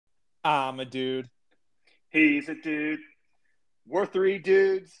I'm a dude He's a dude. We're three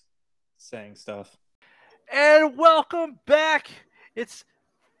dudes. saying stuff. And welcome back. It's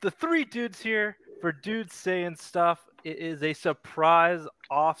the three dudes here for Dudes Saying Stuff. It is a surprise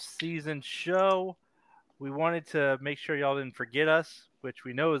off-season show. We wanted to make sure y'all didn't forget us, which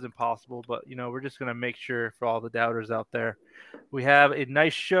we know is impossible, but we're just going to make sure for all the doubters out there. We have a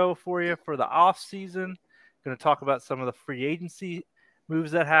nice show for you for the off-season. Going to talk about some of the free agency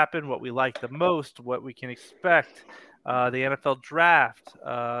moves that happen, what we like the most, what we can expect, the NFL draft,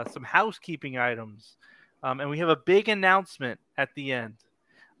 some housekeeping items. And we have a big announcement at the end,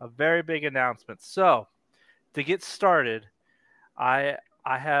 a very big announcement. So, to get started, I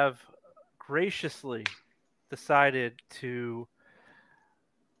have graciously decided to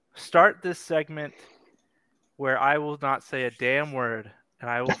start this segment where I will not say a damn word, and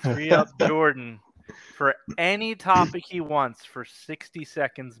I will free up Jordan for any topic he wants for 60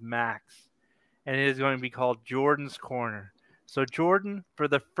 seconds max. And it is going to be called Jordan's Corner. So, Jordan, for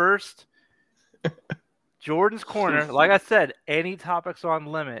the first Jordan's Corner, like I said, any topic's on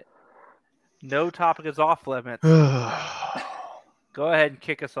limit. No topic is off limits. Go ahead and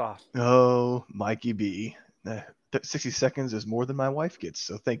kick us off. Oh, Mikey B. 60 seconds is more than my wife gets,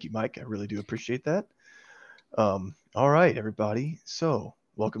 so thank you, Mike. I really do appreciate that. All right, everybody. So,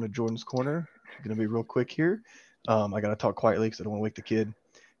 welcome to Jordan's Corner. I'm going to be real quick here. I got to talk quietly because I don't want to wake the kid.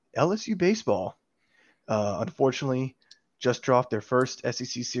 LSU baseball, unfortunately, just dropped their first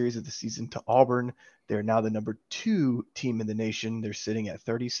SEC series of the season to Auburn. They're now the number 2 team in the nation. They're sitting at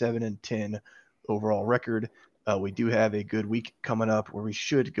 37-10 overall record. We do have a good week coming up where we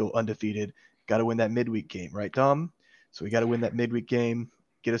should go undefeated. Got to win that midweek game, right, Dom? So we got to win that midweek game,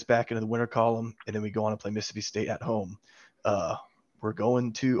 get us back into the winner column, and then we go on and play Mississippi State at home. We're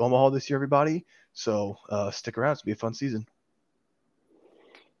going to Omaha this year, everybody. So stick around. It's going to be a fun season.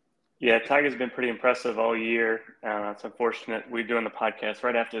 Yeah, Tiger's been pretty impressive all year. It's unfortunate we're doing the podcast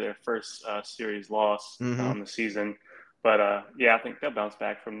right after their first series loss the season. But, yeah, I think they'll bounce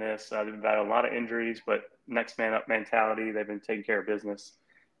back from this. They've had a lot of injuries, but next man up mentality. They've been taking care of business.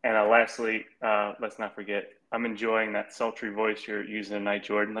 And lastly, let's not forget, I'm enjoying that sultry voice you're using tonight,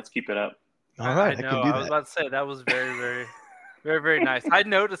 Jordan. Let's keep it up. All right, I know. can do that. I was about to say that was very, very, very, very nice. I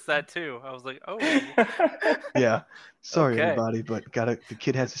noticed that too. I was like, oh. Yeah. Sorry, Okay. everybody, but the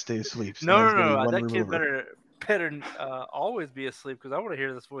kid has to stay asleep. So No. That kid better always be asleep because I want to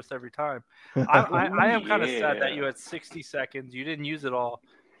hear this voice every time. I am kind of sad that you had 60 seconds. You didn't use it all,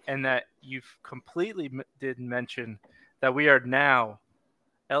 and that you've completely didn't mention that we are now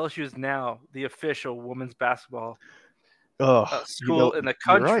LSU is now the official women's basketball school in the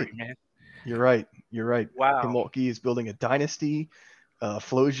country, man. You're right. Wow. Milwaukee is building a dynasty.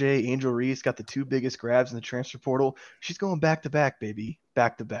 Floje, Angel Reese got the 2 biggest grabs in the transfer portal. She's going back to back, baby.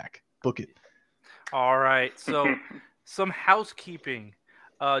 Back to back. Book it. All right. So some housekeeping.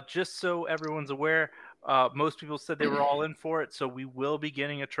 Just so everyone's aware, most people said they were all in for it. So we will be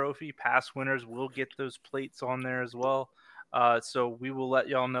getting a trophy. Past winners will get those plates on there as well. So we will let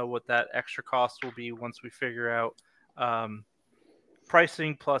y'all know what that extra cost will be once we figure out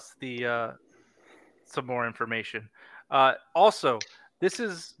pricing plus the some more information. Also, this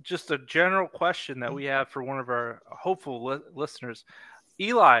is just a general question that we have for one of our hopeful listeners.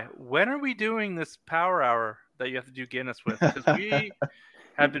 Eli, when are we doing this power hour that you have to do Guinness with? Because we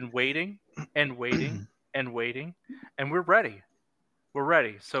have been waiting and waiting and waiting, and we're ready. We're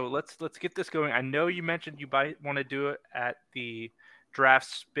ready. So let's get this going. I know you mentioned you might want to do it at the draft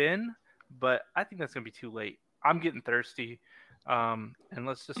spin, but I think that's going to be too late. I'm getting thirsty. And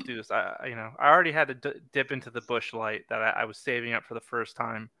let's just do this. I already had to dip into the Busch Light that I was saving up for the first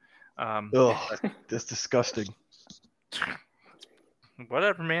time. That's disgusting.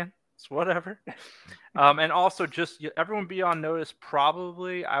 Whatever, man. It's whatever. And also, just everyone be on notice.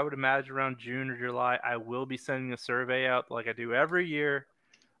 Probably, I would imagine around June or July, I will be sending a survey out like I do every year.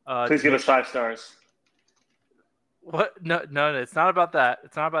 Please give us 5 stars. What? No, it's not about that.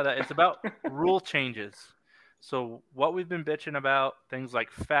 It's not about that. It's about rule changes. So what we've been bitching about, things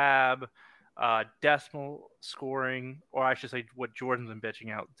like fab, decimal scoring, or I should say what Jordan's been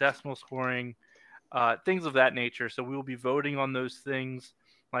bitching out, decimal scoring, things of that nature. So we will be voting on those things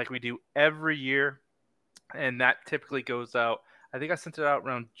like we do every year. And that typically goes out. I think I sent it out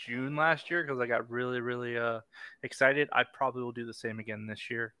around June last year because I got really, really excited. I probably will do the same again this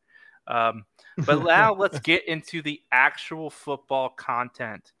year. But now let's get into the actual football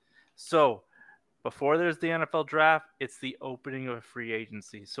content. So before there's the NFL draft, it's the opening of free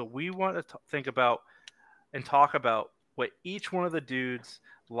agency. So we want to think about and talk about what each one of the dudes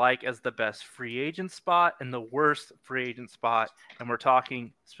like as the best free agent spot and the worst free agent spot, and we're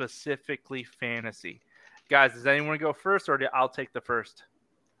talking specifically fantasy. Guys, does anyone go first, or I'll take the first?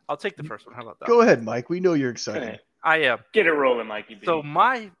 I'll take the first one. How about that? Go ahead, Mike. We know you're excited. I am. Get it rolling, Mikey B. So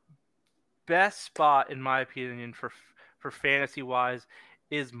my best spot, in my opinion, for fantasy wise,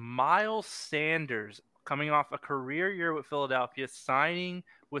 is Miles Sanders coming off a career year with Philadelphia, signing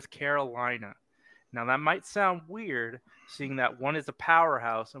with Carolina. Now that might sound weird, seeing that one is a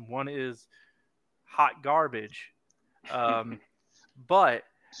powerhouse and one is hot garbage, but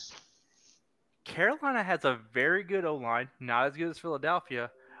Carolina has a very good O-line, not as good as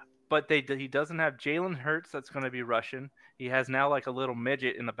Philadelphia, but he doesn't have Jalen Hurts that's going to be rushing. He has now like a little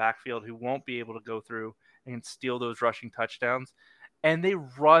midget in the backfield who won't be able to go through and steal those rushing touchdowns. And they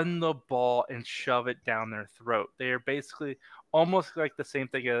run the ball and shove it down their throat. They are basically almost like the same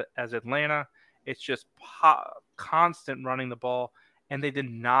thing as Atlanta. It's just constant running the ball. And they did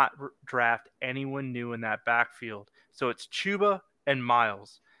not draft anyone new in that backfield. So it's Chuba and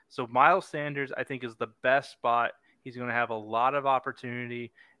Miles. So Miles Sanders, I think, is the best spot. He's going to have a lot of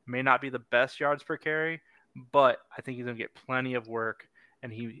opportunity. May not be the best yards per carry, but I think he's going to get plenty of work.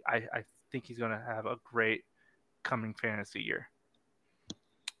 And I think he's going to have a great coming fantasy year.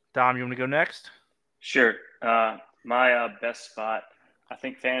 Dom, you want to go next? Sure. My best spot, I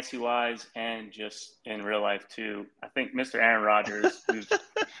think fantasy-wise and just in real life too, I think Mr. Aaron Rodgers,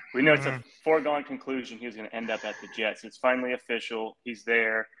 we know it's a foregone conclusion he was going to end up at the Jets. It's finally official. He's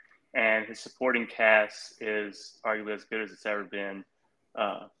there, and his supporting cast is arguably as good as it's ever been.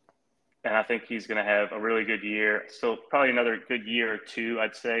 And I think he's going to have a really good year. So probably another good year or two,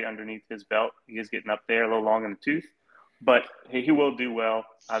 I'd say, underneath his belt. He is getting up there a little long in the tooth. But he will do well.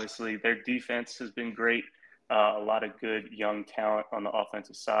 Obviously, their defense has been great. A lot of good young talent on the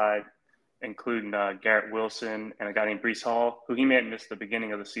offensive side, including Garrett Wilson and a guy named Breece Hall, who he may have missed the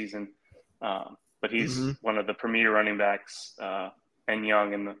beginning of the season. But he's one of the premier running backs and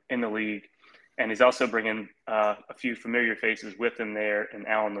young in the league. And he's also bringing a few familiar faces with him there, and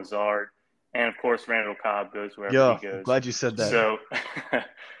Allen Lazard. And, of course, Randall Cobb goes wherever he goes. I'm glad you said that. So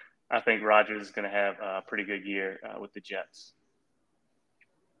I think Rodgers is going to have a pretty good year with the Jets.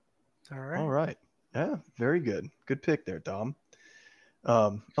 All right. All right. Yeah, very good. Good pick there, Dom.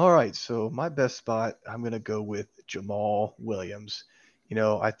 All right, so my best spot, I'm going to go with Jamal Williams.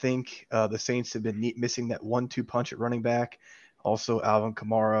 I think the Saints have been missing that 1-2 punch at running back. Also, Alvin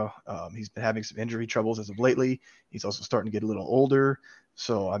Kamara, he's been having some injury troubles as of lately. He's also starting to get a little older.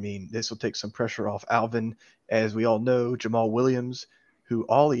 So, I mean, this will take some pressure off Alvin. As we all know, Jamal Williams, who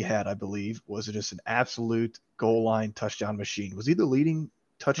all he had, I believe, was just an absolute goal line touchdown machine. Was he the leading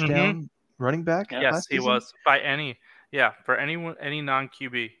touchdown runge back? Yes, he was. For any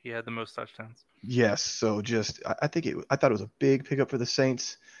non-QB, he had the most touchdowns. Yes, so I thought it was a big pickup for the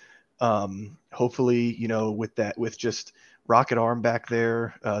Saints. Hopefully, with just rocket arm back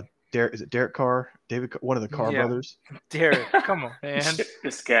there. Is it Derek Carr? One of the Carr brothers. Derek, come on, man.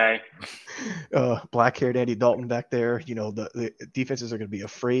 This guy. Black-haired Andy Dalton back there. The defenses are going to be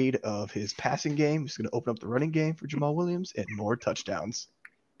afraid of his passing game. It's going to open up the running game for Jamal Williams and more touchdowns.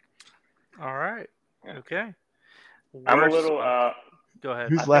 All right. Okay. I'm a little. Go ahead.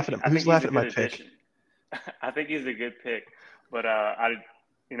 Who's laughing at my pick? I think he's a good pick, but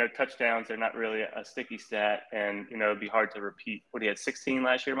touchdowns are not really a sticky stat, and it'd be hard to repeat. What, he had 16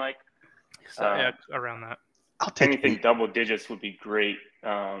 last year, Mike? So, yeah, around that. I'll take anything double digits would be great.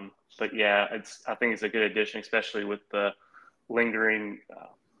 But yeah, I think it's a good addition, especially with the lingering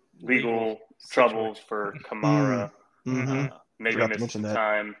legal troubles for Kamara. Maybe missed some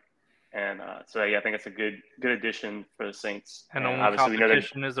time. And so, yeah, I think it's a good addition for the Saints. And only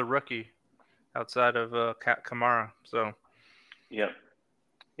competition is a rookie outside of Kamara. So, yep.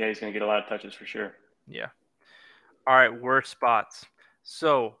 Yeah, he's going to get a lot of touches for sure. Yeah. All right, worst spots.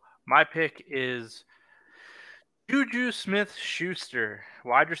 So, my pick is Juju Smith-Schuster,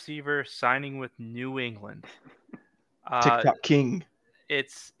 wide receiver, signing with New England. TikTok king.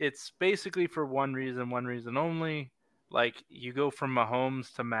 It's basically for one reason only. Like, you go from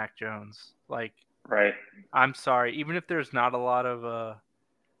Mahomes to Mac Jones. Like, right. I'm sorry. Even if there's not a lot of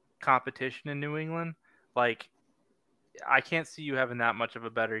competition in New England, like, I can't see you having that much of a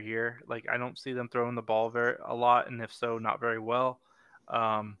better year. Like, I don't see them throwing the ball a lot, and if so, not very well.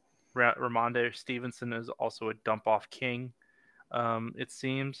 Ramondre Stevenson is also a dump-off king, it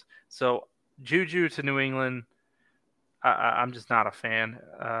seems. So, Juju to New England, I'm just not a fan.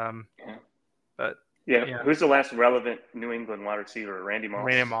 But yeah, who's the last relevant New England wide receiver? Randy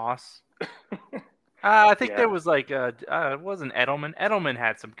Moss. I think there was it wasn't Edelman. Edelman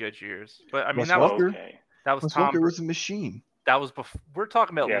had some good years, but I mean that was Walker? Okay. That was Wes Tom. Welker was a machine. That was before. We're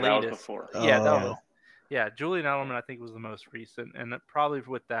talking about Yeah, latest. that was before. Yeah, that Oh. was. Yeah, Julian Edelman, I think, was the most recent, and probably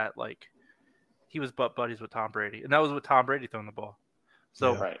with that, like, he was butt buddies with Tom Brady, and that was with Tom Brady throwing the ball.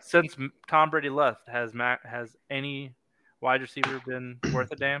 So Yeah. Right. since Tom Brady left, has any wide receiver been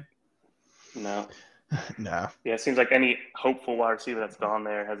worth a damn? No. Nah. Yeah, it seems like any hopeful wide receiver that's gone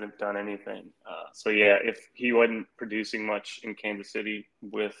there hasn't done anything. So, yeah, if he wasn't producing much in Kansas City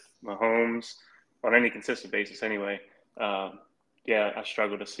with Mahomes on any consistent basis anyway, yeah, I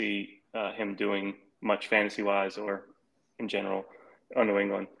struggle to see him doing much fantasy-wise or in general on New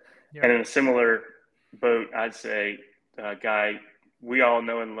England. Yeah. And in a similar boat, I'd say a guy we all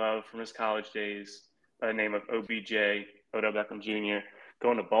know and love from his college days by the name of OBJ, Odell Beckham Jr.,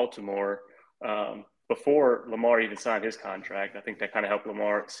 going to Baltimore. Before Lamar even signed his contract, I think that kind of helped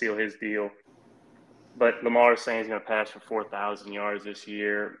Lamar seal his deal. But Lamar is saying he's going to pass for 4,000 yards this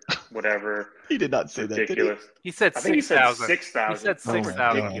year, whatever. He did not say Ridiculous. that, did He said I think he said 6,000. 6,000. He said Oh my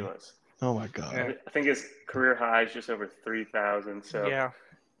 6,000. Ridiculous. Oh my God. Yeah. I think his career high is just over 3,000. So, Yeah.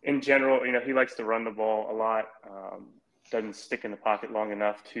 in general, he likes to run the ball a lot. Doesn't stick in the pocket long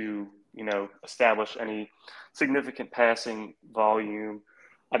enough to, establish any significant passing volume.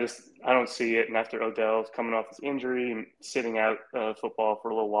 I don't see it. And after Odell's coming off his injury and sitting out football for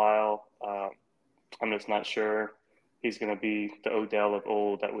a little while, I'm just not sure he's going to be the Odell of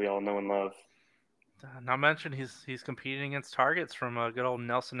old that we all know and love. Not mention he's competing against targets from good old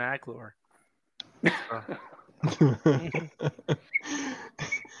Nelson Aguilar.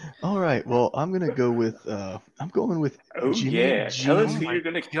 All right. Well, I'm going with Jimmy yeah. G. Tell us who you're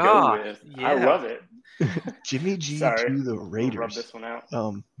going to go with. Yeah. I love it. Jimmy G Sorry. to the We'll Raiders. rub this one out.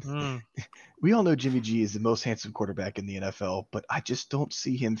 We all know Jimmy G is the most handsome quarterback in the NFL, but I just don't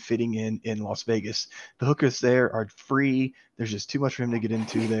see him fitting in Las Vegas. The hookers there are free. There's just too much for him to get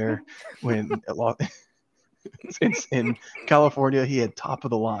into there. When in California, he had top of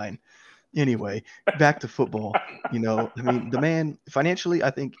the line. Anyway, back to football. The man financially, I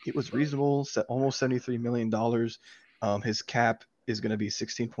think it was reasonable. Almost $73 million. His cap is going to be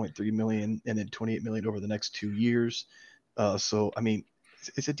 $16.3 million and then $28 million over the next 2 years. So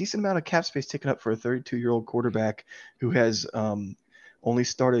it's a decent amount of cap space taken up for a 32-year-old quarterback who has only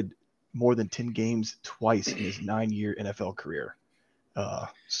started more than 10 games twice in his 9-year NFL career.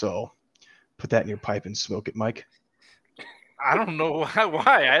 So put that in your pipe and smoke it, Mike. I don't know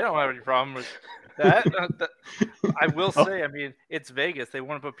why. I don't have any problem with that. I will say, it's Vegas. They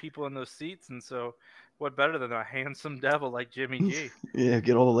want to put people in those seats, and so what better than a handsome devil like Jimmy G? Yeah,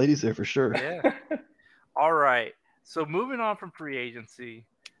 get all the ladies there for sure. Yeah. All right. So moving on from free agency,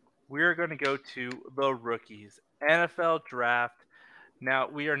 we're going to go to the rookies. NFL draft. Now,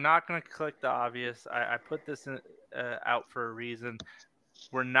 we are not going to click the obvious. I put this out for a reason.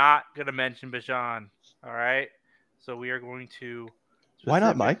 We're not going to mention Bijan. All right? So we are going to. Why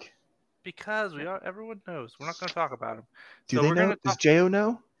not, Mike? Because everyone knows. We're not going to talk about him. Do they know? Does J.O.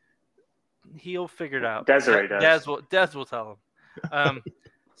 know? He'll figure it out. Desiree does. Des will tell him.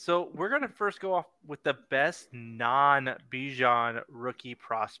 So we're going to first go off with the best non-Bijan rookie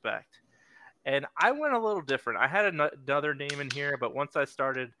prospect. And I went a little different. I had another name in here, but once I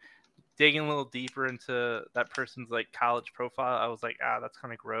started digging a little deeper into that person's college profile, I was like, that's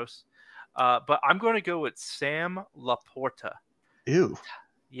kind of gross. But I'm going to go with Sam Laporta. Ew.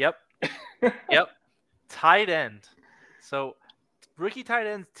 Yep. Tight end. So rookie tight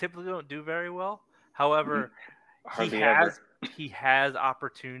ends typically don't do very well. However, he has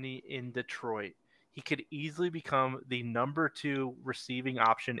opportunity in Detroit. He could easily become the number 2 receiving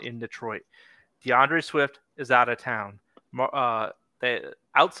option in Detroit. DeAndre Swift is out of town.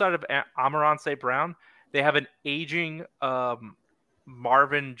 Outside of Amon-Ra St. Brown, they have an aging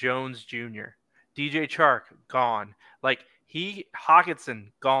Marvin Jones Jr. DJ Chark gone.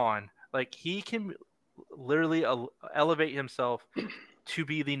 Hawkinson gone. He can literally elevate himself to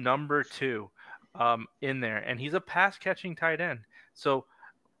be the number 2 in there, and he's a pass catching tight end. So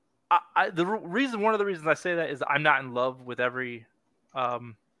one of the reasons I say that is I'm not in love with every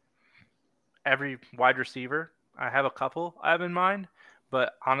wide receiver. I have a couple I have in mind,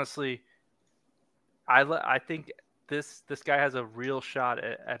 but honestly, I think this guy has a real shot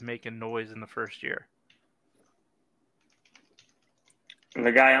at making noise in the first year. And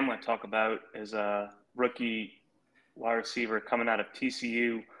the guy I'm going to talk about is a rookie wide receiver coming out of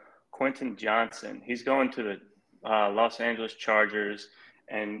TCU, Quentin Johnson. He's going to the Los Angeles Chargers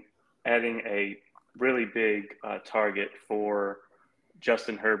and adding a really big target for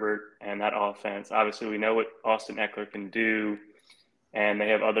Justin Herbert and that offense. Obviously, we know what Austin Eckler can do, and they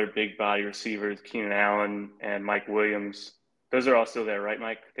have other big body receivers, Keenan Allen and Mike Williams. Those are all still there, right,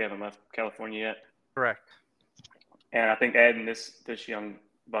 Mike? They haven't left California yet? Correct. And I think adding this young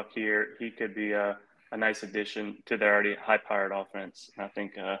buck here, he could be a nice addition to their already high-powered offense. And I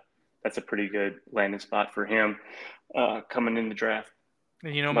think that's a pretty good landing spot for him coming in the draft.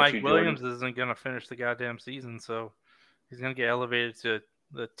 And you know, How about Mike you, Williams Jordan? isn't going to finish the goddamn season, so he's going to get elevated to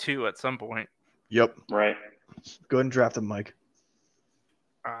the 2 at some point. Yep. Right. Go ahead and draft him, Mike.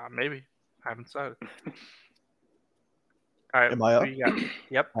 Maybe. I haven't decided. All right. Am I up? Who you got?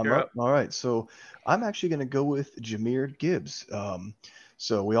 Yep. I'm You're up. All right. So I'm actually going to go with Jahmyr Gibbs.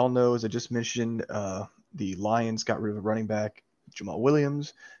 So we all know, as I just mentioned, the Lions got rid of a running back, Jamal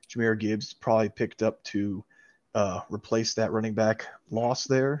Williams. Jahmyr Gibbs probably picked up to replace that running back loss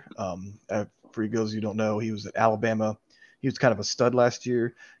there. For those who don't know, he was at Alabama. He was kind of a stud last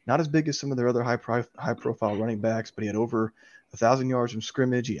year. Not as big as some of their other high-profile running backs, but he had over 1,000 yards from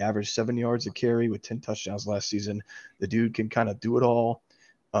scrimmage. He averaged 7 yards a carry with 10 touchdowns last season. The dude can kind of do it all.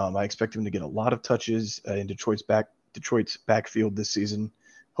 I expect him to get a lot of touches in Detroit's backfield this season,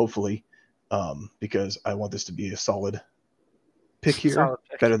 hopefully, because I want this to be a solid pick here, Solid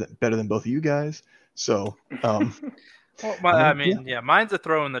pick. better than both of you guys. So, well, mine's a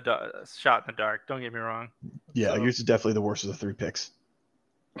throw in the shot in the dark. Don't get me wrong. Yeah, So, yours is definitely the worst of the 3 picks.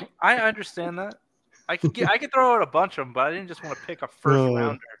 I understand that. I could throw out a bunch of them, but I didn't just want to pick a first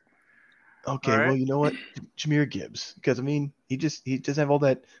rounder. Okay, right. Well, you know what, Jahmyr Gibbs, because I mean, he doesn't have all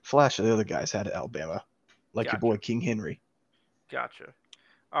that flash that the other guys had at Alabama, like Gotcha. your boy King Henry. Gotcha.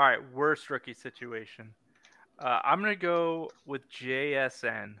 All right, worst rookie situation. I'm gonna go with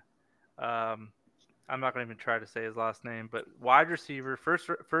JSN. I'm not gonna even try to say his last name, but wide receiver,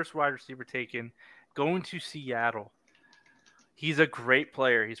 first wide receiver taken, going to Seattle. He's a great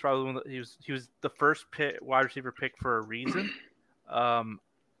player. He's probably he was the first wide receiver pick for a reason.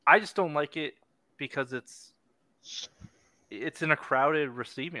 I just don't like it because it's in a crowded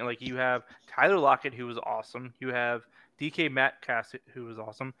receiving. Like, you have Tyler Lockett, who was awesome. You have DK Metcalf, who was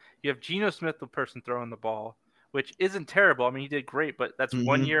awesome. You have Geno Smith, the person throwing the ball, which isn't terrible. I mean, he did great, but that's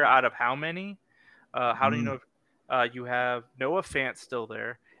 1 year out of how many? How do you know? You have Noah Fant still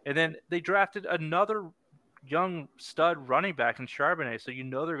there, and then they drafted another young stud running back in Charbonnet, so you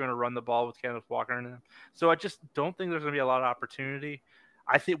know they're going to run the ball with Kenneth Walker in them. So I just don't think there's going to be a lot of opportunity.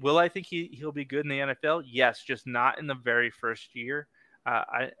 I think he'll be good in the NFL? Yes, just not in the very first year.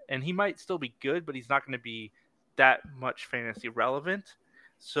 And he might still be good, but he's not going to be that much fantasy relevant.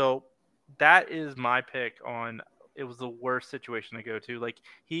 So that is my pick on. It was the worst situation to go to. Like,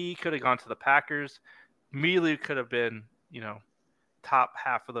 he could have gone to the Packers. Immediately could have been, top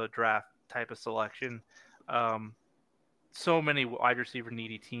half of the draft type of selection. So many wide receiver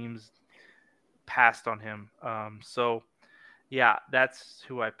needy teams passed on him. So yeah, that's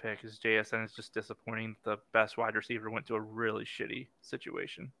who I pick is JSN. It's just disappointing. The best wide receiver went to a really shitty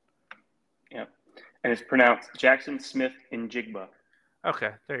situation. Yeah. And it's pronounced Jackson Smith and Jigba.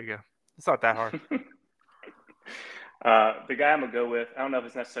 Okay, there you go. It's not that hard. The guy I'm going to go with, I don't know if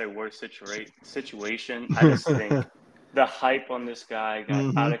it's necessarily worst situation. I just think the hype on this guy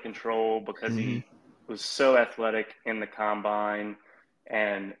got out of control because he was so athletic in the combine.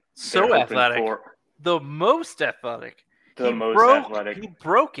 And so athletic. The most athletic. He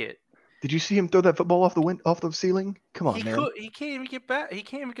broke it. Did you see him throw that football off the ceiling? Come on, man. He can't even get back. He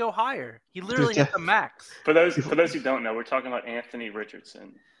can't even go higher. He literally hit the max. For those who don't know, we're talking about Anthony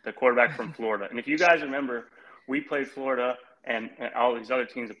Richardson, the quarterback from Florida. And if you guys remember, we played Florida, and all these other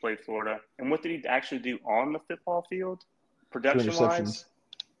teams have played Florida. And what did he actually do on the football field, production-wise?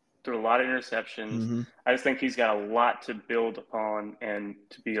 Threw a lot of interceptions. I just think he's got a lot to build upon and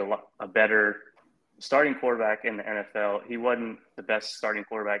to be a better starting quarterback in the NFL. He wasn't the best starting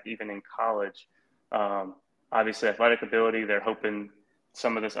quarterback even in college. Obviously, athletic ability, they're hoping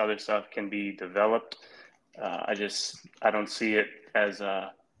some of this other stuff can be developed. I don't see it as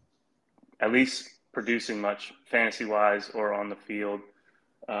at least producing much fantasy-wise or on the field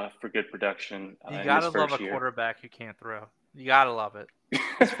for good production. You got to love a quarterback who can't throw. You got to love it.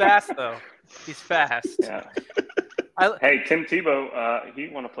 He's fast, though. He's fast. Yeah. Hey, Tim Tebow, he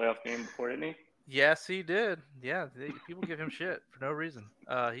won a playoff game before, didn't he? Yes, he did. Yeah, people give him shit for no reason.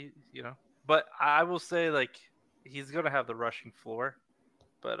 But I will say, like, he's gonna have the rushing floor.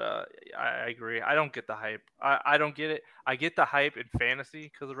 But I agree. I don't get the hype. I don't get it. I get the hype in fantasy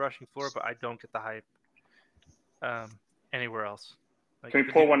because of rushing floor, but I don't get the hype anywhere else. Like, can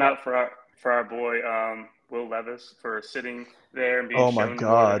we pull one out for our boy Will Levis for sitting there and being shown more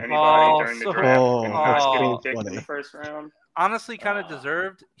than anybody during the draft and getting picked in the first round? Honestly, kind of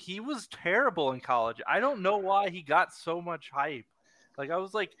deserved. He was terrible in college. I don't know why he got so much hype. Like, I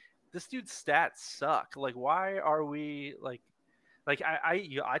was like, this dude's stats suck. Like, why are we like Like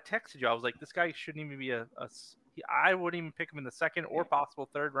I texted you. I was like, this guy shouldn't even be I wouldn't even pick him in the second or possible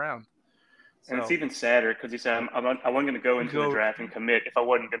third round. And it's So even sadder because he said, I wasn't going to go into the draft and commit if I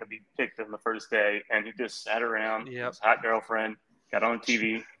wasn't going to be picked on the first day. And he just sat around with his hot girlfriend, got on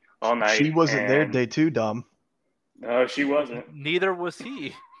TV all night. She wasn't there day 2, Dom. No, she wasn't. Neither was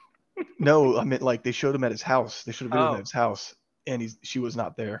he. No, I meant like they showed him at his house. They should have visited him at his house, and she was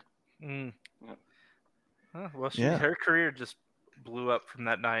not there. Mm. Well, her career just blew up from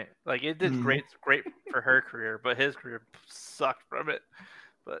that night. Like it did great for her career, but his career sucked from it.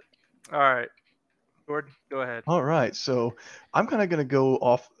 But all right, Gordon, go ahead. All right, so I'm kind of going to go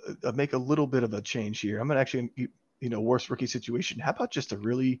off, make a little bit of a change here. I'm going to actually, worst rookie situation. How about just a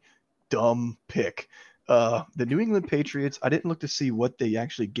really dumb pick? The New England Patriots, I didn't look to see what they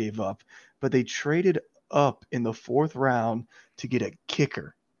actually gave up, but they traded up in the 4th round to get a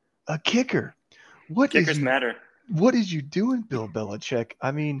kicker. A kicker. Kickers matter. What is you doing, Bill Belichick?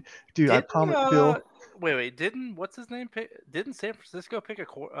 I mean, dude, I promise, Bill. Wait, what's his name? Didn't San Francisco pick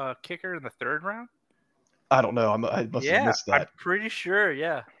a kicker in the 3rd round? I don't know. I must have missed that. I'm pretty sure.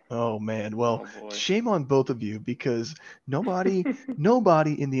 Yeah. Oh man. Well, shame on both of you because nobody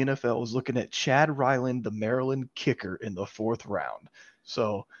in the NFL was looking at Chad Ryland, the Maryland kicker, in the 4th round.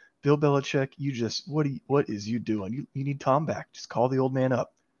 So, Bill Belichick, what is you doing? You need Tom back. Just call the old man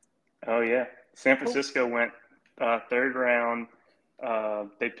up. Oh yeah. San Francisco went 3rd round.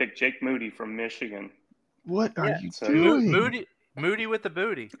 They picked Jake Moody from Michigan. What are you doing? Moody with the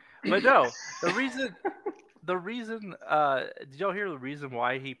booty. But no, the reason did y'all hear the reason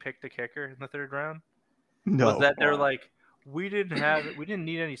why he picked a kicker in the 3rd round? No. Was that they're like, we didn't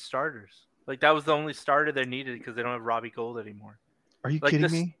need any starters. Like that was the only starter they needed because they don't have Robbie Gould anymore. Are you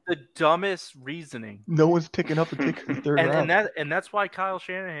kidding me? The dumbest reasoning. No one's picking up a kicker in the 3rd round. And that's why Kyle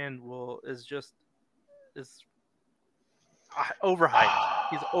Shanahan is overhyped.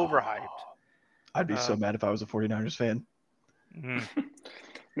 He's overhyped. I'd be so mad if I was a 49ers fan. Mm-hmm.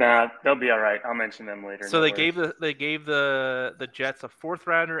 Nah, they'll be all right. I'll mention them later. So they gave the Jets a 4th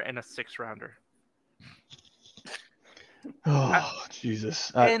rounder and a 6th rounder. Oh,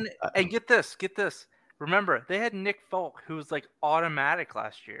 Jesus. And get this. Remember, they had Nick Folk, who was like automatic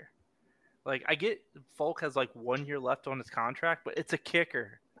last year. Like I get Folk has like 1 year left on his contract, but it's a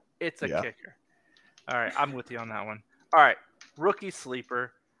kicker. It's a kicker. All right, I'm with you on that one. All right, rookie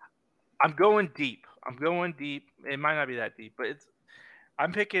sleeper. I'm going deep. It might not be that deep, but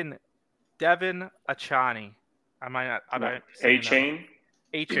I'm picking Devin Achani. I might not. A-Chain.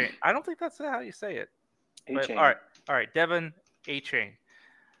 A-Chain. I don't think that's how you say it. A-Chain. All right. Devin A-Chain.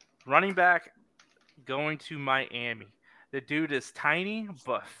 Running back going to Miami. The dude is tiny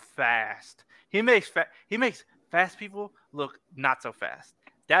but fast. He makes fast people look not so fast.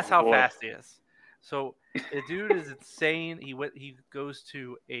 That's how fast he is. So the dude is insane. He goes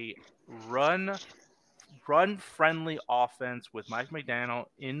to a run friendly offense with Mike McDaniel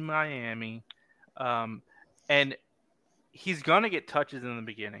in Miami, and he's gonna get touches in the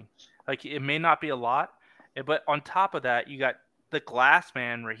beginning. Like it may not be a lot, but on top of that, you got the glass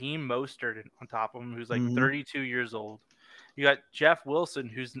man Raheem Mostert on top of him, who's like 32 years old. You got Jeff Wilson,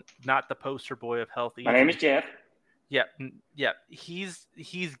 who's not the poster boy of health either. My name is Jeff. Yeah.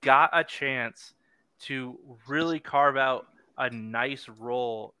 He's got a chance to really carve out a nice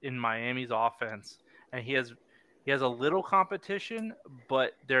role in Miami's offense, and he has a little competition,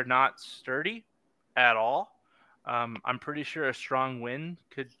 but they're not sturdy at all. I'm pretty sure a strong wind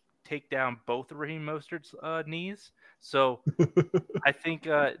could take down both of Raheem Mostert's knees. So I think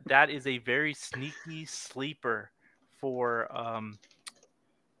that is a very sneaky sleeper for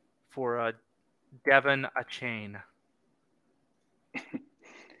Devin Achane.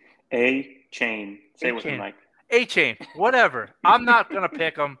 A-Chain. Say it with me, Mike. A-Chain. Whatever. I'm not gonna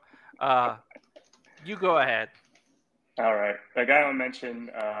pick him. You go ahead. All right. The guy I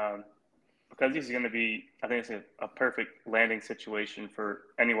mentioned, because he's going to be, I think it's a perfect landing situation for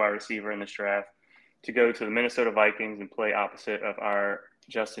any wide receiver in this draft to go to the Minnesota Vikings and play opposite of our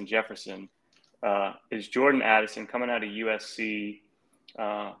Justin Jefferson, is Jordan Addison coming out of USC.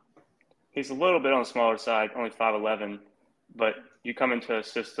 He's a little bit on the smaller side, only 5'11", but you come into a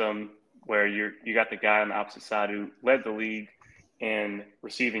system where you got the guy on the opposite side who led the league in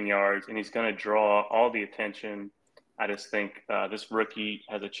receiving yards, and he's going to draw all the attention. I just think this rookie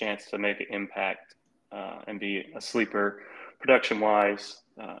has a chance to make an impact and be a sleeper production-wise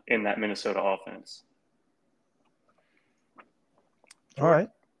in that Minnesota offense. All right.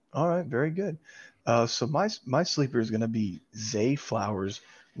 Very good. So my sleeper is going to be Zay Flowers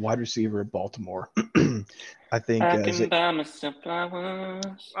wide receiver at Baltimore. I think. I can buy myself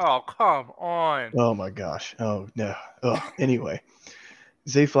flowers. Oh, come on. Oh my gosh. Oh no. Oh, anyway,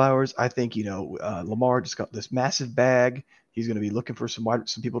 Zay Flowers. I think Lamar just got this massive bag. He's going to be looking for some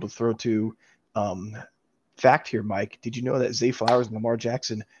people to throw to. Fact here, Mike. Did you know that Zay Flowers and Lamar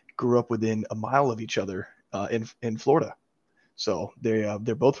Jackson grew up within a mile of each other in Florida? So they're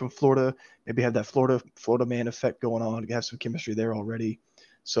both from Florida. Maybe have that Florida man effect going on. You have some chemistry there already.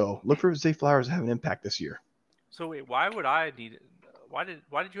 So look for Zay Flowers to have an impact this year. So wait, why would I need it? Why did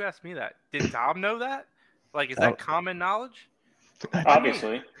you ask me that? Did Tom know that? Like, is that common knowledge?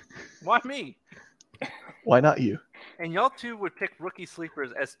 Obviously. Why me? Why not you? And y'all two would pick rookie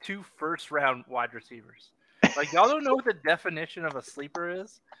sleepers as 2 first-round wide receivers. Like, y'all don't know what the definition of a sleeper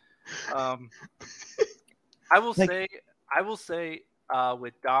is. I will say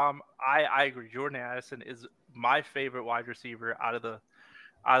with Dom, I agree. Jordan Addison is my favorite wide receiver out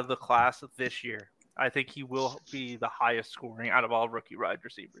of the class this year. I think he will be the highest scoring out of all rookie wide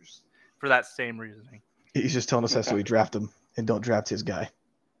receivers for that same reasoning. He's just telling us that so we draft him and don't draft his guy.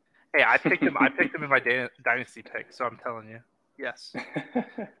 Hey, I picked him in my dynasty pick, so I'm telling you. Yes.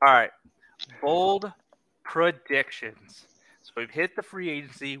 All right. Bold predictions. So we've hit the free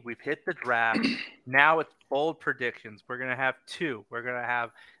agency, we've hit the draft. Now it's bold predictions. We're going to have 2. We're going to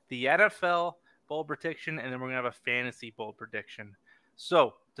have the NFL bold prediction, and then we're going to have a fantasy bold prediction.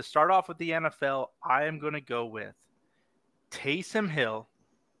 So to start off with the NFL, I am going to go with Taysom Hill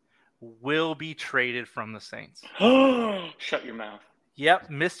will be traded from the Saints. Shut your mouth. Yep,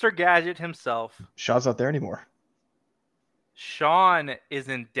 Mr. Gadget himself. Shaw's not there anymore. Sean is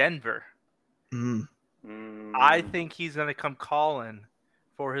in Denver. I Mm. think he's going to come calling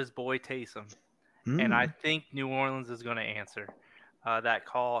for his boy Taysom. And I think New Orleans is going to answer that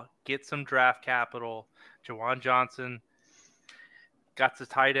call, get some draft capital. Jawan Johnson got the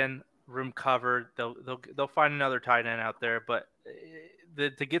tight end room covered. They'll find another tight end out there, but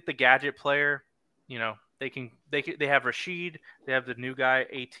to get the gadget player, they have Rashid, they have the new guy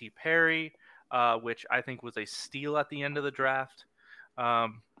A.T. Perry, which I think was a steal at the end of the draft.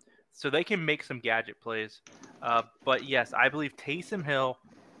 So they can make some gadget plays. But yes, I believe Taysom Hill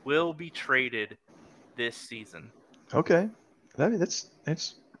will be traded this season. Okay. I mean, that's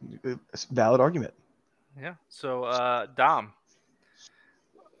a valid argument. Yeah. So, Dom.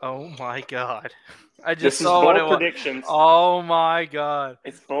 Oh, my God. I just This is saw what bold it was. predictions. Oh, my God.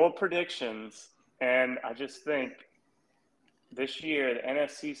 It's bold predictions. And I just think this year, the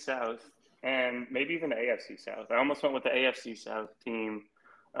NFC South and maybe even the AFC South. I almost went with the AFC South team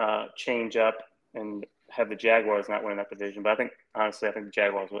change up and have the Jaguars not win that division. But I think the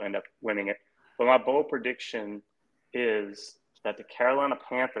Jaguars will end up winning it. But my bold prediction is that the Carolina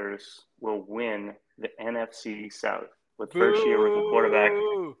Panthers will win the NFC South with first-year rookie quarterback.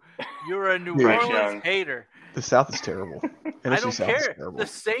 You're a New Bryce Orleans Young. hater. The South is terrible. I NFC don't South is care. terrible. The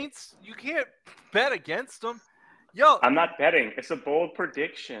Saints, you can't bet against them. Yo, I'm not betting. It's a bold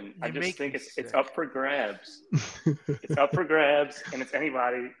prediction. I You just make think me it's sick. up for grabs. It's up for grabs, and it's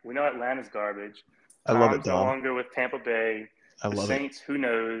anybody. We know Atlanta's garbage. I love it, Tom's no Dom. longer with Tampa Bay. I The love Saints, who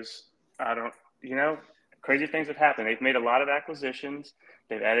knows? I don't. Crazy things have happened. They've made a lot of acquisitions.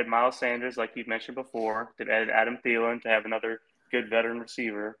 They've added Miles Sanders, like you mentioned before. They've added Adam Thielen to have another good veteran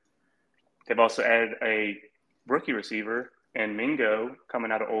receiver. They've also added a rookie receiver and Mingo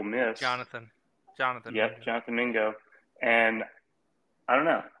coming out of Ole Miss. Jonathan. Yep, Mingo. Jonathan Mingo. And I don't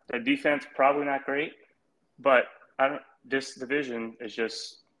know. The defense probably not great, but this division is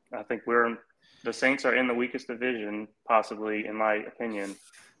just. I think the Saints are in the weakest division, possibly in my opinion,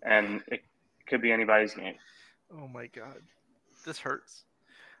 and it could be anybody's game. Oh my God, this hurts.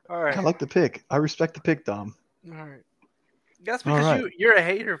 All right, I like the pick. I respect the pick, Dom. all right. That's because All right. you're a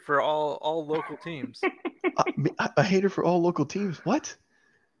hater for all local teams. A hater for all local teams. What?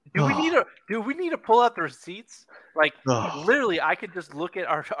 Do we need to pull out the receipts? Like Oh. literally, I could just look at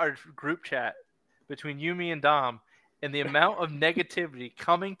our group chat between you, me, and Dom, and the amount of negativity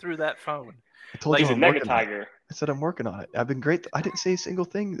coming through that phone. I told you He's a I'm mega working on it. tiger. I said I'm working on it. I've been great. I didn't say a single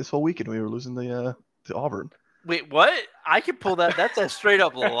thing this whole weekend. We were losing to Auburn. Wait, what? I can pull that. That's a straight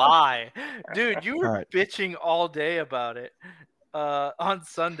up lie, dude. You were All right. bitching all day about it on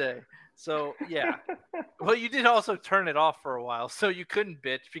Sunday. So yeah. Well, you did also turn it off for a while, so you couldn't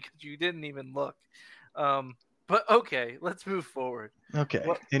bitch because you didn't even look. But okay, let's move forward. Okay.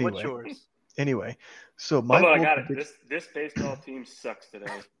 What's yours? Anyway, so my Hold on, I bold got it. prediction- This baseball team sucks today.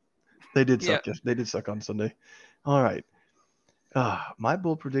 They did suck. Yeah. Yes, they did suck on Sunday. All right. My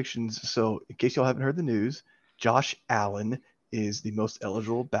bold predictions. So, in case y'all haven't heard the news, Josh Allen is the most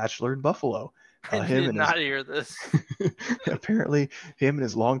eligible bachelor in Buffalo. I did not hear this. Apparently, him and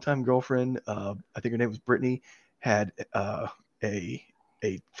his longtime girlfriend, I think her name was Brittany, had a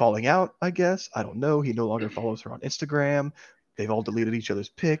falling out. I guess, I don't know. He no longer follows her on Instagram. They've all deleted each other's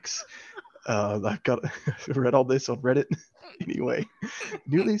pics. I've got read all this on Reddit. Anyway,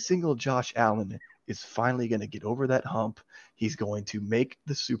 newly single Josh Allen is finally going to get over that hump. He's going to make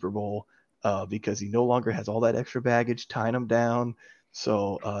the Super Bowl because he no longer has all that extra baggage tying him down.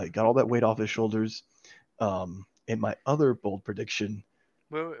 So he got all that weight off his shoulders. And my other bold prediction.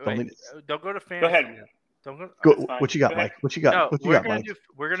 Wait. Don't go to fantasy. Go ahead. Yet. Don't go. Go, what you got, Mike? What you got? No, what you got, Mike?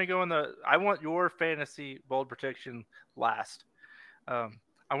 We're gonna go in the. I want your fantasy bold prediction last. I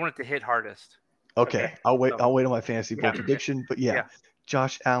want it to hit hardest. Okay. I'll wait on my fantasy bold prediction. But yeah,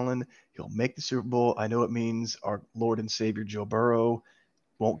 Josh Allen, he'll make the Super Bowl. I know it means our Lord and Savior Joe Burrow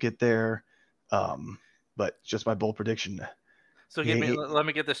won't get there. But just my bold prediction. So let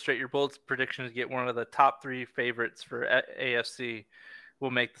me get this straight. Your bold prediction is get one of the top 3 favorites for AFC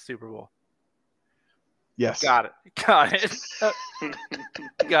will make the Super Bowl. Yes. Got it.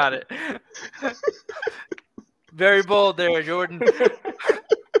 Got it. Very bold there, Jordan.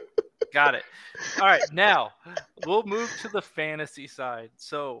 Got it. All right, now we'll move to the fantasy side.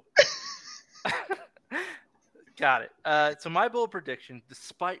 So, got it. So my bold prediction,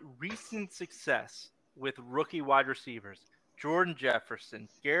 despite recent success with rookie wide receivers, Jordan Jefferson,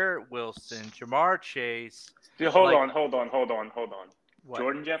 Garrett Wilson, Jamar Chase. Dude, hold on. What?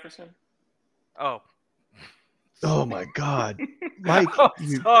 Jordan Jefferson? Oh my God, Mike!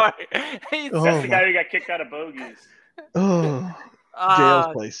 Sorry. That's the guy who got kicked out of bogeys. Oh.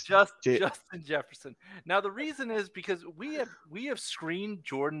 Jail's place. Justin Jefferson. Now the reason is because we have screened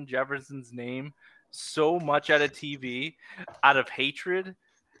Jordan Jefferson's name so much out of TV, out of hatred,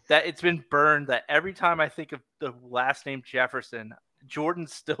 that it's been burned. That every time I think of the last name Jefferson,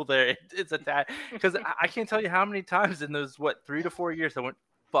 Jordan's still there. It's a because I can't tell you how many times in those 3 to 4 years I went,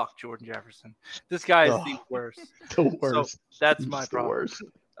 "Fuck Jordan Jefferson. This guy is the worst." The worst. So that's my problem.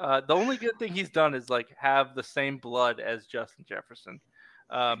 The only good thing he's done is have the same blood as Justin Jefferson.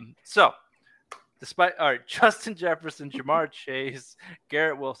 Justin Jefferson, Jamar Chase,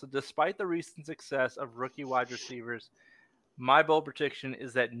 Garrett Wilson, despite the recent success of rookie wide receivers, my bold prediction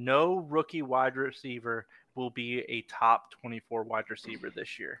is that no rookie wide receiver will be a top 24 wide receiver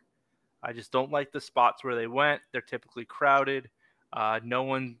this year. I just don't like the spots where they went. They're typically crowded. No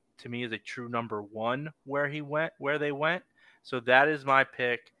one to me is a true number 1 where they went. So that is my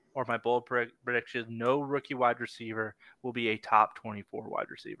pick, or my bold prediction. No rookie wide receiver will be a top 24 wide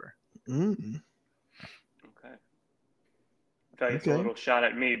receiver. Mm. Okay. I thought it's a little shot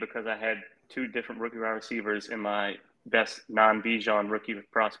at me because I had 2 different rookie wide receivers in my best non-Bijan rookie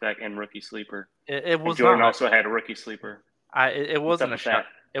prospect and rookie sleeper. Jordan also had a rookie sleeper. It wasn't a shot.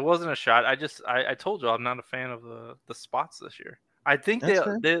 It wasn't a shot. I told you I'm not a fan of the spots this year. I think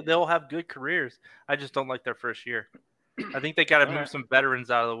they'll have good careers. I just don't like their first year. I think they got to move some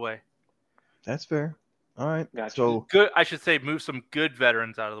veterans out of the way. That's fair. All right. Gotcha. So good. I should say move some good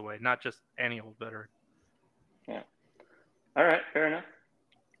veterans out of the way, not just any old veteran. Yeah. All right. Fair enough.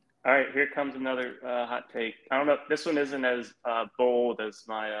 All right. Here comes another hot take. I don't know. This one isn't as bold as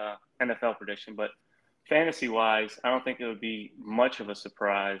my NFL prediction, but fantasy-wise, I don't think it would be much of a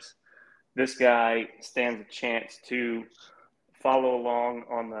surprise. This guy stands a chance to follow along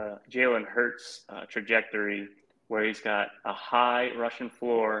on the Jalen Hurts trajectory, where he's got a high rushing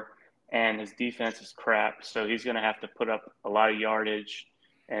floor and his defense is crap. So he's going to have to put up a lot of yardage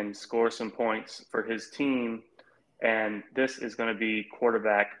and score some points for his team. And this is going to be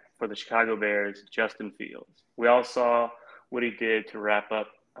quarterback for the Chicago Bears, Justin Fields. We all saw what he did to wrap up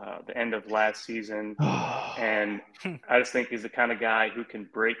the end of last season. And I just think he's the kind of guy who can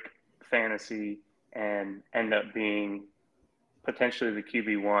break fantasy and end up being potentially the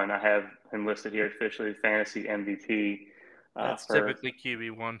QB1. I have him listed here officially fantasy MVP. That's typically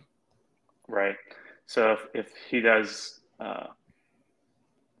QB1. Right. So if he does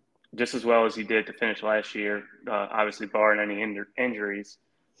just as well as he did to finish last year, obviously barring any injuries,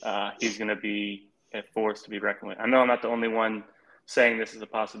 he's going to be a force to be reckoned with. I know I'm not the only one saying this is a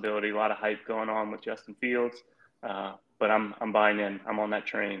possibility. A lot of hype going on with Justin Fields, but I'm buying in. I'm on that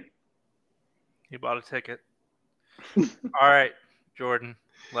train. You bought a ticket. All right, Jordan,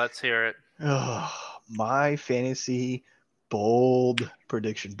 let's hear it. My fantasy bold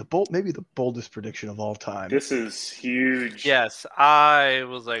prediction. Maybe the boldest prediction of all time. This is huge. Yes, I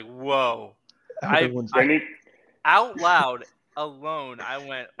was like, whoa. Out loud alone, I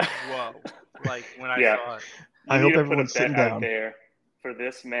went, whoa. Like when I saw it. I hope everyone's sitting down there for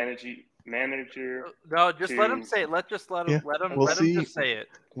this manager. No, just let him say it. Let him We'll let see. him just say it.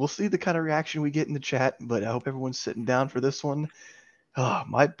 We'll see the kind of reaction we get in the chat, but I hope everyone's sitting down for this one.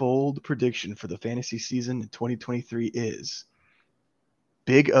 My bold prediction for the fantasy season in 2023 is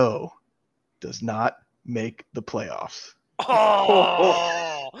Big O does not make the playoffs.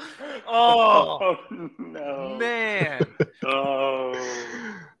 Oh, oh, no, man. Big O.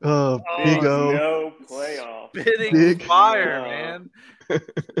 No playoff. Spitting fire, man.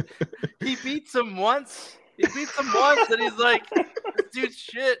 He beats him once. And he's like, this dude's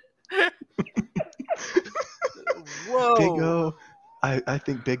shit. Whoa. Big O. I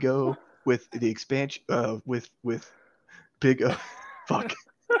think Big O with the expansion, with Big O. Fuck.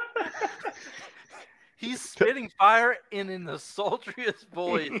 He's spitting fire in the sultriest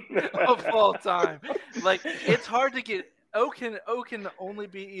voice of all time. Like, it's hard to get. O can only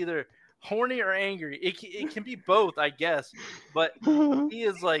be either horny or angry. It can be both, I guess. But he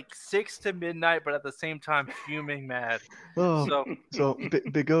is like 6 to midnight, but at the same time fuming mad. So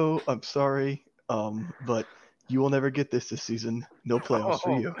Big O, I'm sorry, but you will never get this season. No playoffs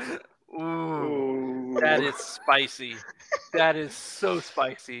for you. Ooh, that is spicy. That is so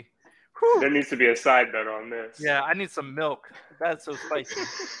spicy. Whew. There needs to be a side bet on this. Yeah, I need some milk. That's so spicy.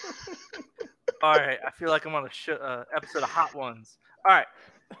 All right, I feel like I'm on a episode of Hot Ones. All right,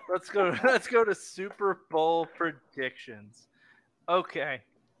 let's go to Super Bowl predictions. Okay,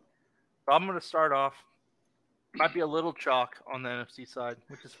 so I'm going to start off. Might be a little chalk on the NFC side,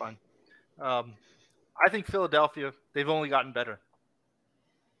 which is fine. I think Philadelphia, they've only gotten better.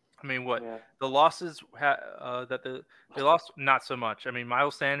 I mean, the losses they lost, not so much. I mean,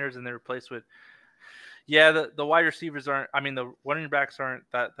 Miles Sanders, and they replaced with, the wide receivers aren't. I mean, the running backs aren't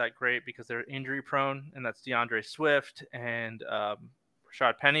that great because they're injury prone, and that's DeAndre Swift and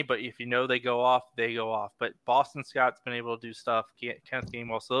Rashad Penny. But if they go off, they go off. But Boston Scott's been able to do stuff. Kenneth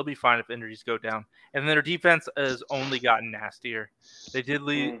Gainwell, so they'll be fine if injuries go down. And then their defense has only gotten nastier. They did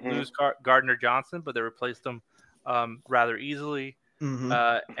lose Gardner Johnson, but they replaced him rather easily. Mm-hmm.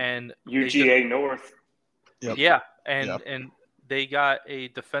 And UGA North. Yep. Yeah, and they got a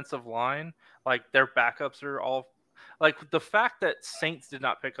defensive line. Like, their backups are all like, the fact that Saints did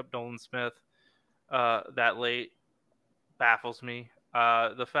not pick up Nolan Smith that late baffles me.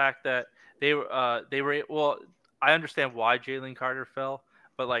 The fact that they were I understand why Jalen Carter fell,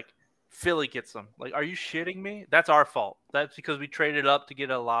 but like, Philly gets them. Like, are you shitting me? That's our fault. That's because we traded up to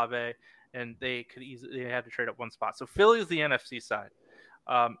get Olave, and they had to trade up one spot. So Philly is the NFC side.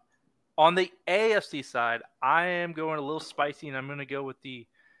 On the AFC side, I am going a little spicy, and I'm going to go with the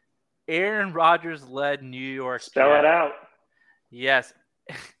Aaron Rodgers-led New York Spell Jets. it out. Yes.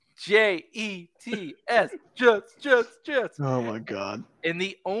 Jets. Jets. Oh, my God. And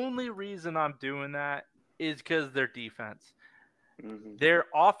the only reason I'm doing that is because their defense. Mm-hmm. Their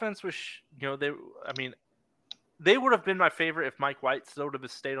offense was, they would have been my favorite if Mike White still would have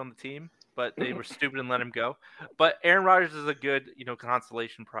stayed on the team, but they were stupid and let him go. But Aaron Rodgers is a good,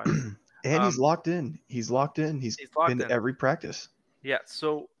 consolation prize. And he's locked in. He's been to every practice. Yeah,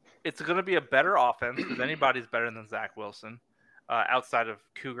 so it's going to be a better offense because anybody's better than Zach Wilson outside of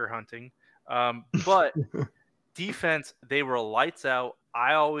cougar hunting. But defense, they were lights out.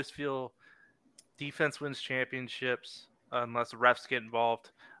 I always feel defense wins championships unless refs get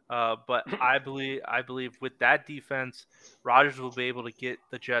involved. But I believe with that defense, Rodgers will be able to get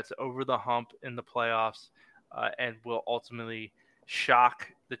the Jets over the hump in the playoffs and will ultimately shock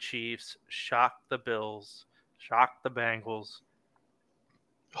the Chiefs, shock the Bills, shock the Bengals,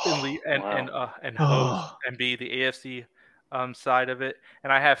 and host and be the AFC side of it.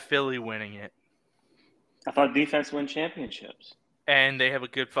 And I have Philly winning it. I thought defense win championships. And they have a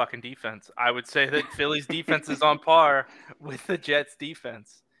good fucking defense. I would say that Philly's defense is on par with the Jets'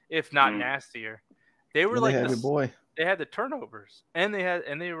 defense, if not nastier. They were they had the turnovers, and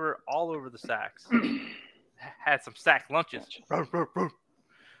they were all over the sacks. Had some sack lunches. All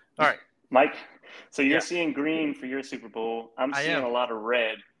right, Mike. So you're seeing green for your Super Bowl. I'm seeing a lot of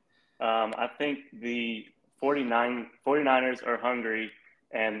red. I think the 49ers are hungry.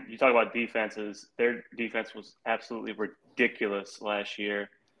 And you talk about defenses. Their defense was absolutely ridiculous last year.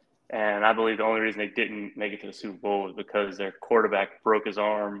 And I believe the only reason they didn't make it to the Super Bowl was because their quarterback broke his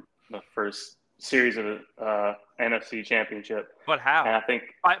arm the first series of the NFC Championship. But how? And I think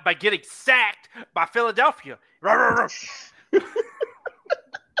by getting sacked by Philadelphia.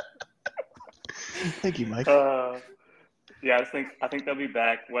 Thank you, Mike. I think they'll be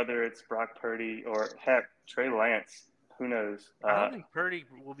back, whether it's Brock Purdy or, heck, Trey Lance. Who knows? I don't think Purdy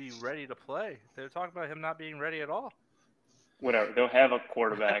will be ready to play. They're talking about him not being ready at all. Whatever. They'll have a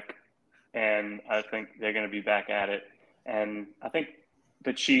quarterback, and I think they're going to be back at it. And I think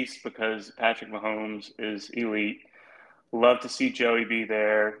the Chiefs because Patrick Mahomes is elite. Love to see Joey be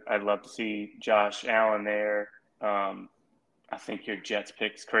there. I'd love to see Josh Allen there. I think your Jets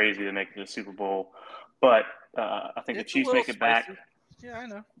pick's crazy to make it to the Super Bowl, but I think the It's a Chiefs little make it back. spicy. Yeah, I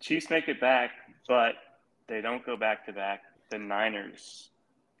know. Chiefs make it back, but they don't go back to back. The Niners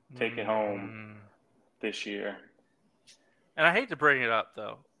take it home this year. And I hate to bring it up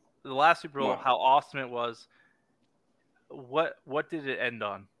though. The last Super Bowl, Well, how awesome it was. What did it end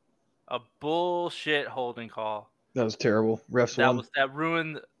on? A bullshit holding call. That was terrible. Refs won. That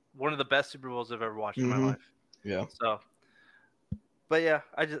ruined one of the best Super Bowls I've ever watched in my life. Yeah. So, but yeah,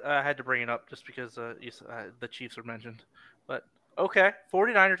 I had to bring it up just because the Chiefs were mentioned. But okay,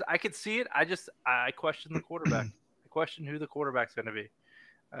 49ers, I could see it. I question the quarterback. I question who the quarterback's going to be.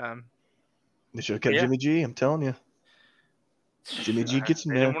 They should have kept Jimmy G. I'm telling you. Jimmy G gets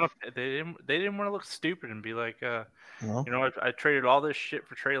in there. They didn't want to look stupid and be like, I traded all this shit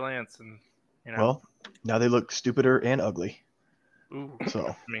for Trey Lance, and Well, now they look stupider and ugly. Ooh, so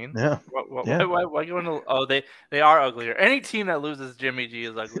I mean, yeah. Why going to? Oh, they are uglier. Any team that loses Jimmy G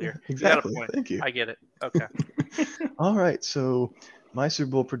is uglier. Exactly. You got a point. Thank you. I get it. Okay. All right. So my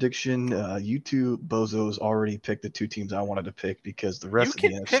Super Bowl prediction: you two bozos already picked the two teams I wanted to pick because the rest of the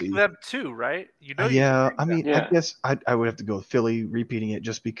NFC. You can pick them too, right? I guess I would have to go with Philly, repeating it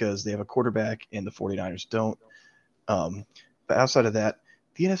just because they have a quarterback and the 49ers don't. But outside of that,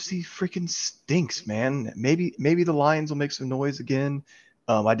 the NFC freaking stinks, man. Maybe the Lions will make some noise again.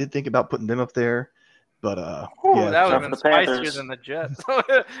 I did think about putting them up there, but that would have been spicier than the Jets.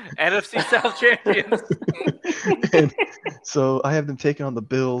 NFC South champions. And so I have them taking on the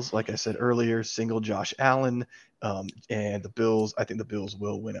Bills, like I said earlier, single Josh Allen, and the Bills. I think the Bills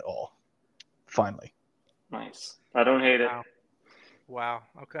will win it all. Finally. Nice. I don't hate it. Wow.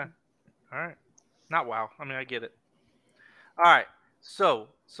 Okay. All right. Not wow. I mean, I get it. All right. So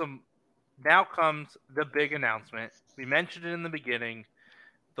now comes the big announcement. We mentioned it in the beginning.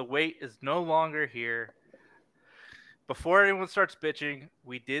 The wait is no longer here. Before anyone starts bitching,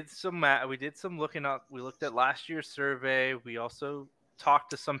 we did some looking up. We looked at last year's survey. We also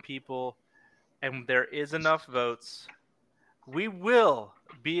talked to some people, and there is enough votes. We will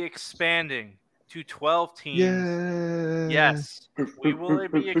be expanding to 12 teams. Yeah. Yes, we will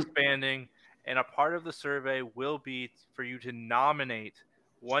be expanding, and a part of the survey will be for you to nominate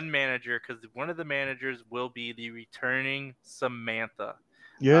one manager because one of the managers will be the returning Samantha.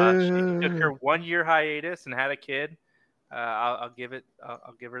 Yeah. She took her 1 year hiatus and had a kid. I'll give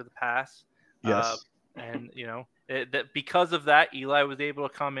her the pass. Yes. And because of that, Eli was able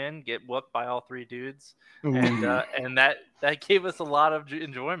to come in, get whooped by all three dudes, and that gave us a lot of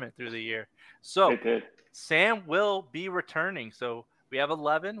enjoyment through the year. So Sam will be returning. So we have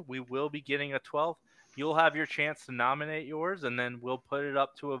 11. We will be getting a 12th. You'll have your chance to nominate yours, and then we'll put it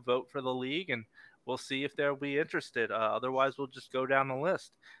up to a vote for the league, and we'll see if they'll be interested. Otherwise, we'll just go down the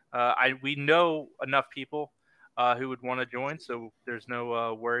list. We know enough people who would want to join, so there's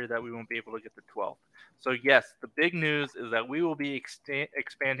no worry that we won't be able to get the 12th. So, yes, the big news is that we will be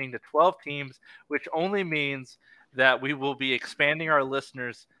expanding to 12 teams, which only means that we will be expanding our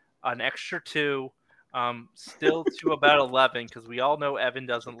listeners an extra 2, still to about 11, because we all know Evan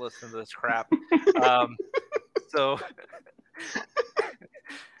doesn't listen to this crap. So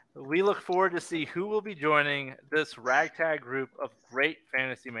we look forward to see who will be joining this ragtag group of great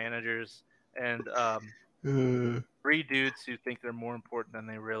fantasy managers and three dudes who think they're more important than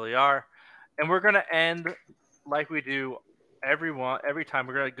they really are. And we're going to end like we do every time.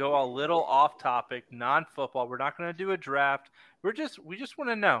 We're going to go a little off topic, non-football. We're not going to do a draft. We just want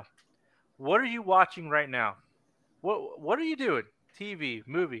to know, what are you watching right now? What are you doing? TV,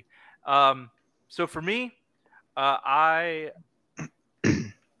 movie. So for me, I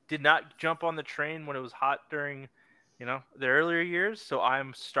did not jump on the train when it was hot during, the earlier years. So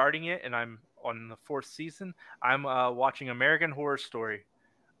I'm starting it, and I'm on the 4th season. I'm watching American Horror Story.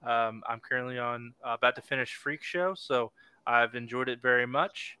 I'm currently about to finish Freak Show, so I've enjoyed it very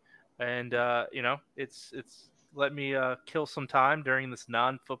much, and it's let me kill some time during this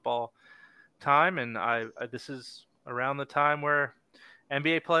non-football time, and this is around the time where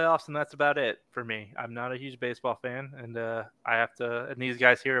NBA playoffs, and that's about it for me. I'm not a huge baseball fan, and and these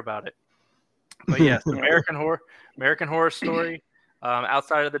guys hear about it. But yes, American Horror Story.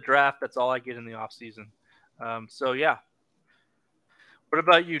 Outside of the draft, that's all I get in the off season. So yeah. What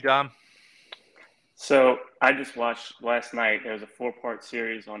about you, Dom? So I just watched last night. There was a 4-part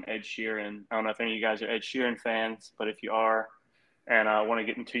series on Ed Sheeran. I don't know if any of you guys are Ed Sheeran fans, but if you are, and I want to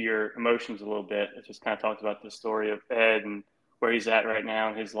get into your emotions a little bit, it just kind of talks about the story of Ed and where he's at right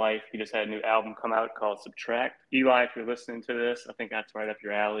now in his life. He just had a new album come out called Subtract. Eli, if you're listening to this, I think that's right up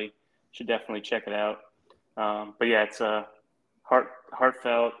your alley. You should definitely check it out. But yeah, it's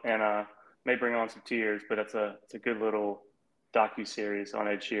heartfelt and may bring on some tears, but it's a good little docu-series on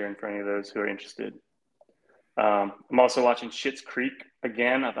Ed Sheeran for any of those who are interested. I'm also watching Schitt's Creek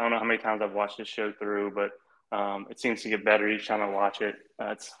again. I don't know how many times I've watched this show through, but it seems to get better each time I watch it.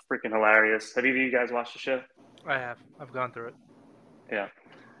 It's freaking hilarious. Have either of you guys watched the show? I have. I've gone through it. Yeah.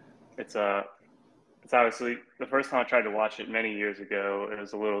 It's obviously the first time I tried to watch it many years ago, it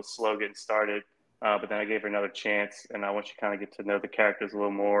was a little slow getting started, but then I gave it another chance, and once you kind of get to know the characters a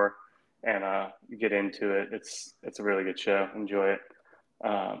little more and get into it, it's a really good show. Enjoy it.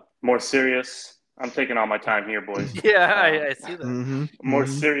 More serious. I'm taking all my time here, boys. Yeah, I see that. More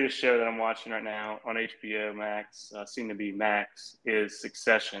serious show that I'm watching right now on HBO Max, soon to be Max, is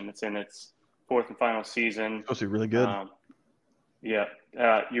Succession. It's in its 4th and final season. It's supposed to be really good. Yeah.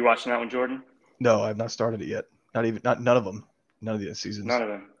 You watching that one, Jordan? No, I've not started it yet. None of them. None of the seasons. None of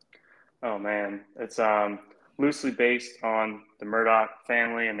them. Oh man, it's loosely based on the Murdoch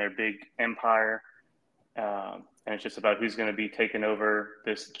family and their big empire, and it's just about who's going to be taking over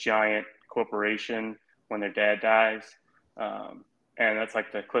this giant corporation when their dad dies, and that's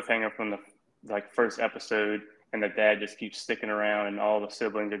like the cliffhanger from the first episode, and the dad just keeps sticking around, and all the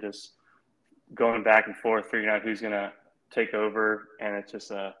siblings are just going back and forth figuring out who's going to take over, and it's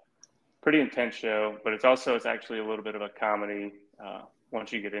just a pretty intense show, but it's actually a little bit of a comedy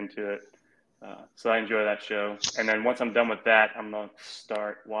once you get into it. So I enjoy that show. And then once I'm done with that, I'm going to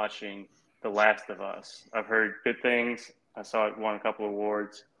start watching The Last of Us. I've heard good things. I saw it won a couple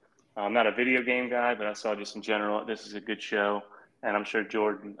awards. I'm not a video game guy, but I saw just in general, this is a good show. And I'm sure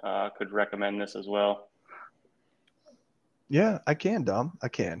Jordan could recommend this as well. Yeah, I can, Dom. I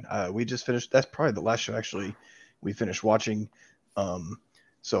can. We just finished. That's probably the last show, actually, we finished watching.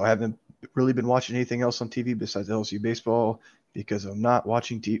 So I haven't really been watching anything else on TV besides LSU baseball, because if I'm not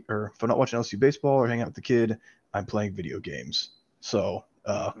watching if I'm not watching LSU baseball or hanging out with the kid, I'm playing video games. So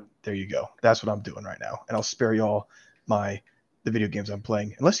there you go. That's what I'm doing right now. And I'll spare y'all the video games I'm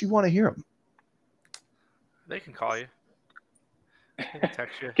playing, unless you want to hear them. They can call you. They can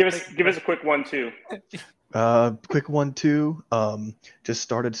text you. Give us a quick 1-2. Quick 1-2. Just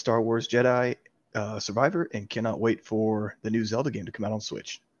started Star Wars Jedi Survivor and cannot wait for the new Zelda game to come out on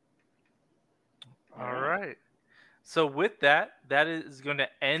Switch. All right. So with that is going to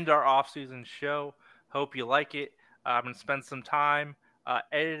end our off-season show. Hope you like it. I'm going to spend some time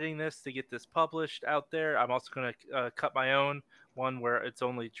editing this to get this published out there. I'm also going to cut my own one where it's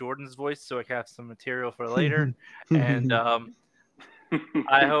only Jordan's voice, so I can have some material for later. And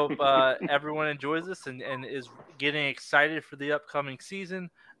I hope everyone enjoys this and is getting excited for the upcoming season.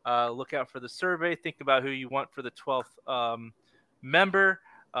 Look out for the survey. Think about who you want for the 12th member.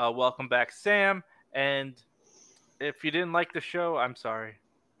 Welcome back, Sam. And if you didn't like the show, I'm sorry.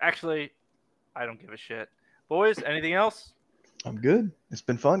 Actually, I don't give a shit. Boys, anything else? I'm good. It's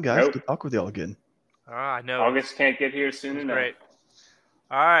been fun, guys. Nope. Good talk with y'all again. I know. August can't get here soon enough. Great.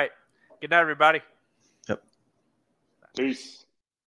 All right. Good night, everybody. Yep. Peace.